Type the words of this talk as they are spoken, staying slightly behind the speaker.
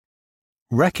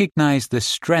Recognize the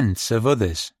strengths of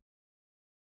others.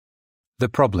 The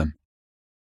problem.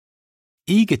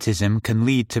 Egotism can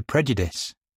lead to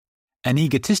prejudice. An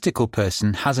egotistical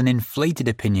person has an inflated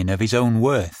opinion of his own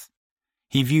worth.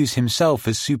 He views himself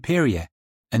as superior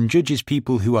and judges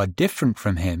people who are different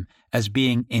from him as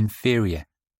being inferior.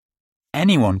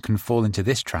 Anyone can fall into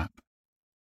this trap.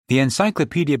 The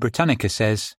Encyclopaedia Britannica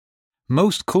says,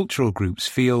 most cultural groups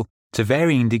feel, to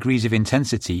varying degrees of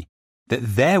intensity,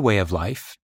 that their way of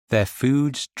life, their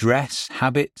foods, dress,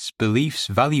 habits, beliefs,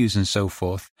 values and so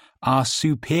forth, are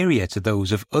superior to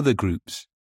those of other groups.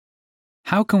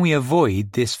 How can we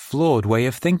avoid this flawed way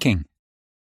of thinking?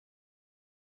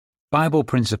 Bible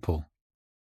principle.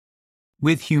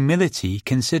 With humility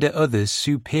consider others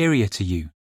superior to you.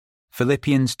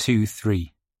 Philippians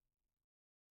 2:3.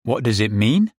 What does it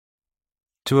mean?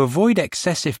 To avoid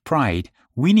excessive pride,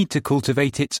 we need to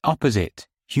cultivate its opposite,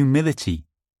 humility.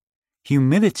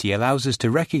 Humility allows us to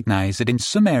recognize that in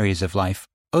some areas of life,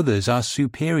 others are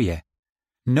superior.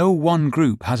 No one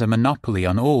group has a monopoly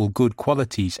on all good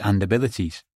qualities and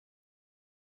abilities.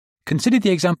 Consider the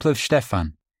example of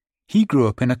Stefan. He grew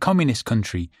up in a communist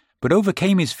country, but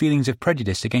overcame his feelings of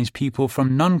prejudice against people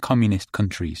from non-communist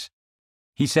countries.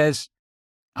 He says,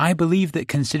 I believe that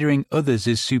considering others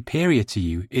as superior to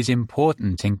you is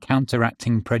important in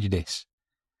counteracting prejudice.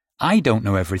 I don't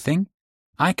know everything.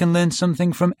 I can learn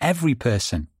something from every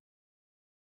person.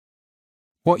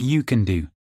 What you can do.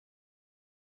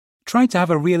 Try to have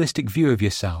a realistic view of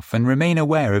yourself and remain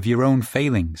aware of your own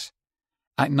failings.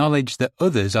 Acknowledge that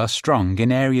others are strong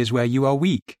in areas where you are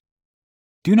weak.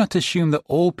 Do not assume that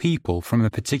all people from a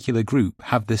particular group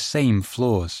have the same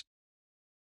flaws.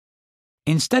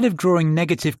 Instead of drawing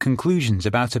negative conclusions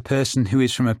about a person who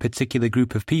is from a particular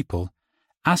group of people,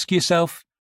 ask yourself,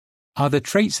 are the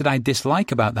traits that I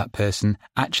dislike about that person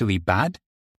actually bad,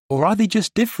 or are they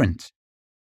just different?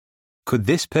 Could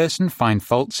this person find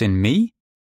faults in me?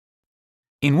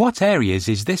 In what areas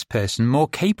is this person more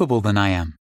capable than I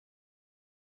am?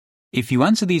 If you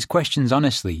answer these questions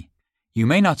honestly, you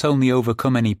may not only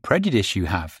overcome any prejudice you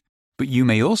have, but you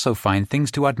may also find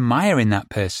things to admire in that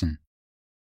person.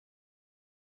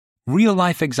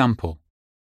 Real-life example.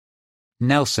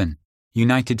 Nelson,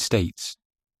 United States.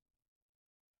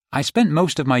 I spent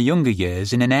most of my younger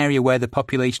years in an area where the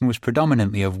population was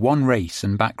predominantly of one race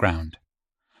and background.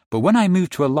 But when I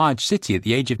moved to a large city at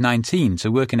the age of 19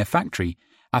 to work in a factory,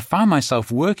 I found myself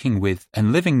working with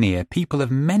and living near people of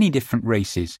many different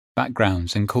races,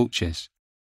 backgrounds and cultures.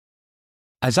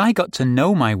 As I got to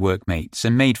know my workmates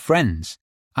and made friends,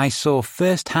 I saw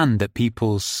firsthand that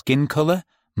people's skin colour,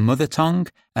 mother tongue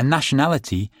and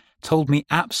nationality told me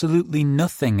absolutely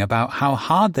nothing about how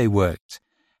hard they worked,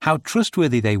 how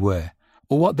trustworthy they were,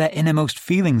 or what their innermost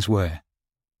feelings were.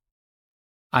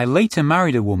 I later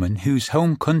married a woman whose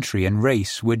home country and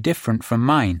race were different from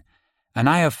mine, and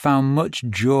I have found much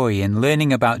joy in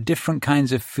learning about different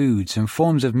kinds of foods and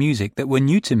forms of music that were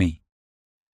new to me.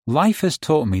 Life has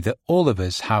taught me that all of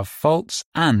us have faults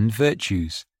and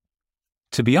virtues.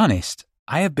 To be honest,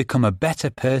 I have become a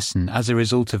better person as a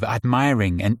result of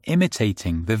admiring and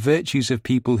imitating the virtues of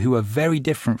people who are very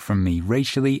different from me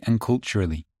racially and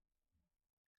culturally.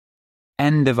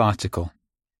 End of article.